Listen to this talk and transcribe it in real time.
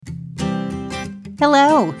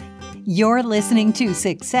Hello, you're listening to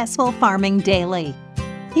Successful Farming Daily.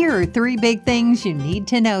 Here are three big things you need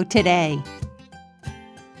to know today.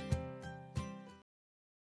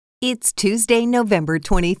 It's Tuesday, November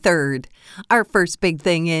 23rd. Our first big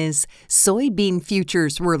thing is soybean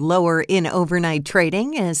futures were lower in overnight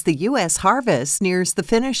trading as the U.S. harvest nears the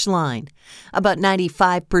finish line. About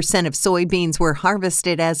 95% of soybeans were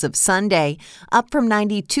harvested as of Sunday, up from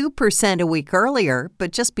 92% a week earlier,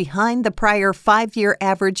 but just behind the prior 5-year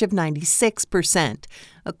average of 96%,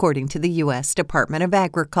 according to the U.S. Department of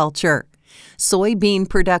Agriculture. Soybean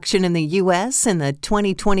production in the U.S. in the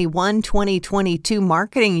 2021-2022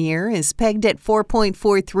 marketing year is pegged at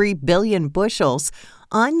 4.43 billion bushels,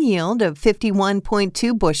 on yield of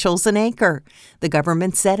 51.2 bushels an acre, the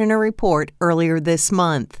government said in a report earlier this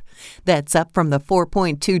month. That's up from the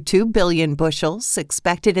 4.22 billion bushels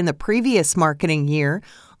expected in the previous marketing year,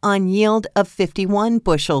 on yield of 51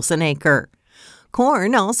 bushels an acre.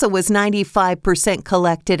 Corn also was 95%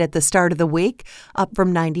 collected at the start of the week, up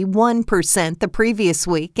from 91% the previous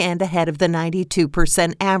week and ahead of the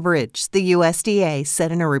 92% average, the USDA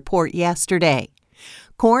said in a report yesterday.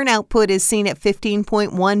 Corn output is seen at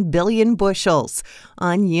 15.1 billion bushels,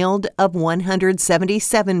 on yield of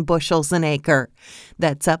 177 bushels an acre.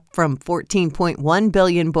 That's up from 14.1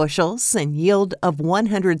 billion bushels and yield of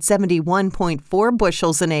 171.4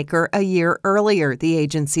 bushels an acre a year earlier, the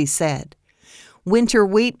agency said. Winter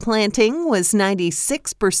wheat planting was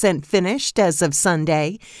 96% finished as of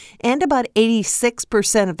Sunday, and about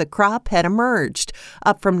 86% of the crop had emerged,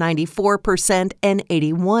 up from 94% and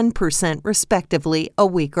 81% respectively a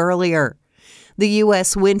week earlier. The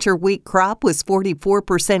U.S. winter wheat crop was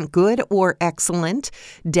 44% good or excellent,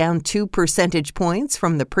 down 2 percentage points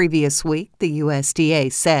from the previous week, the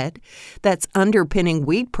USDA said. That's underpinning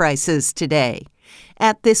wheat prices today.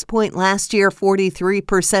 At this point last year,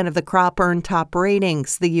 43% of the crop earned top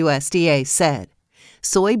ratings, the USDA said.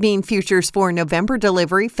 Soybean futures for November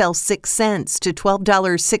delivery fell 6 cents to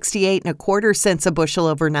 $12.6825 a bushel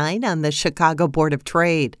overnight on the Chicago Board of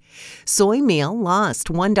Trade. Soy meal lost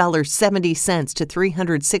 $1.70 to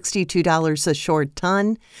 $362 a short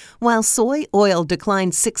ton, while soy oil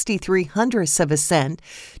declined 0.63 of a cent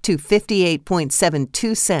to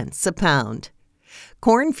 58.72 cents a pound.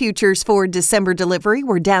 Corn futures for December delivery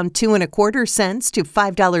were down 2.25 cents to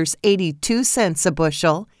 $5.82 a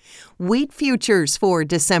bushel. Wheat futures for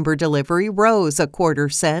December delivery rose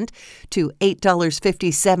 0.25 cents to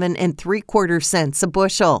 $8.5775 a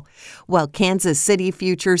bushel, while Kansas City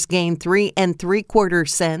futures gained 3.75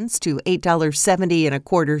 cents to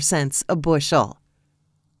 $8.7025 a bushel.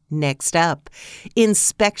 Next up,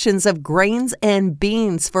 inspections of grains and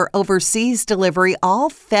beans for overseas delivery all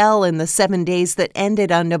fell in the 7 days that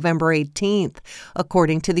ended on November 18th,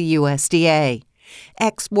 according to the USDA.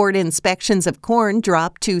 Export inspections of corn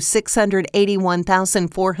dropped to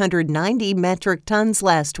 681,490 metric tons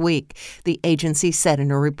last week, the agency said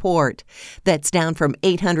in a report. That's down from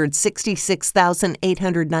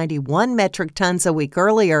 866,891 metric tons a week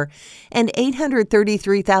earlier and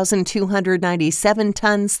 833,297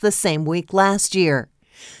 tons the same week last year.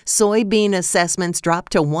 Soybean assessments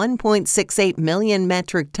dropped to 1.68 million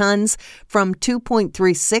metric tons from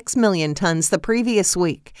 2.36 million tons the previous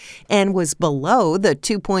week and was below the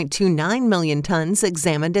 2.29 million tons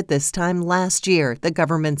examined at this time last year, the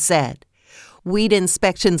government said. Wheat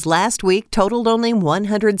inspections last week totaled only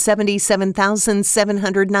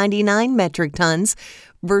 177,799 metric tons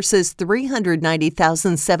versus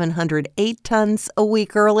 390,708 tons a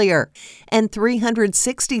week earlier and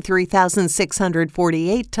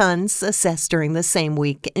 363,648 tons assessed during the same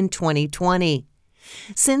week in 2020.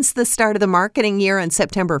 Since the start of the marketing year on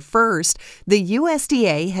September 1st, the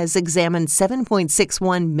USDA has examined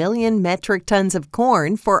 7.61 million metric tons of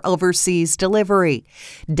corn for overseas delivery,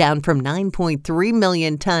 down from 9.3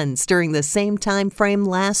 million tons during the same time frame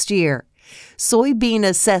last year. Soybean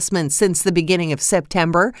assessments since the beginning of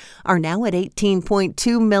September are now at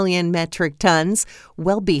 18.2 million metric tons,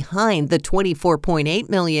 well behind the 24.8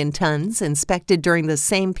 million tons inspected during the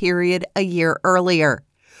same period a year earlier.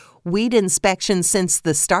 Wheat inspections since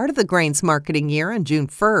the start of the grains marketing year on June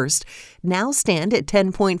 1st now stand at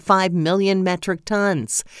 10.5 million metric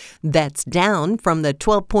tons. That's down from the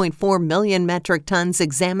 12.4 million metric tons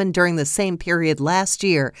examined during the same period last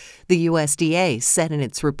year, the USDA said in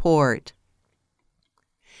its report.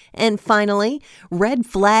 And finally, red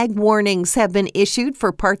flag warnings have been issued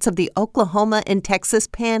for parts of the Oklahoma and Texas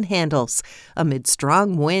panhandles amid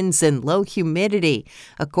strong winds and low humidity,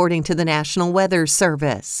 according to the National Weather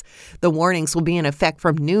Service. The warnings will be in effect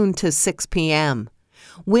from noon to 6 p.m.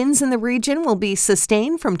 Winds in the region will be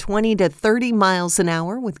sustained from 20 to 30 miles an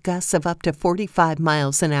hour with gusts of up to 45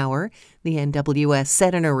 miles an hour, the NWS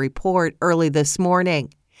said in a report early this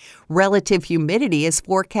morning. Relative humidity is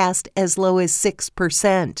forecast as low as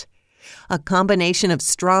 6%. A combination of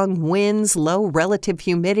strong winds, low relative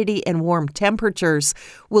humidity, and warm temperatures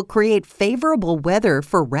will create favorable weather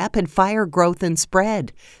for rapid fire growth and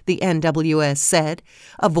spread, the NWS said.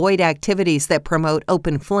 Avoid activities that promote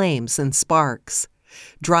open flames and sparks.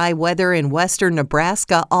 Dry weather in western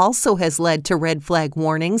Nebraska also has led to red flag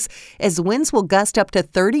warnings as winds will gust up to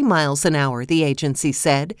 30 miles an hour, the agency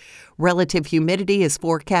said. Relative humidity is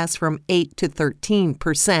forecast from 8 to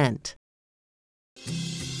 13%.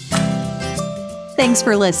 Thanks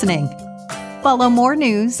for listening. Follow more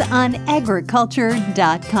news on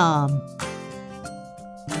agriculture.com.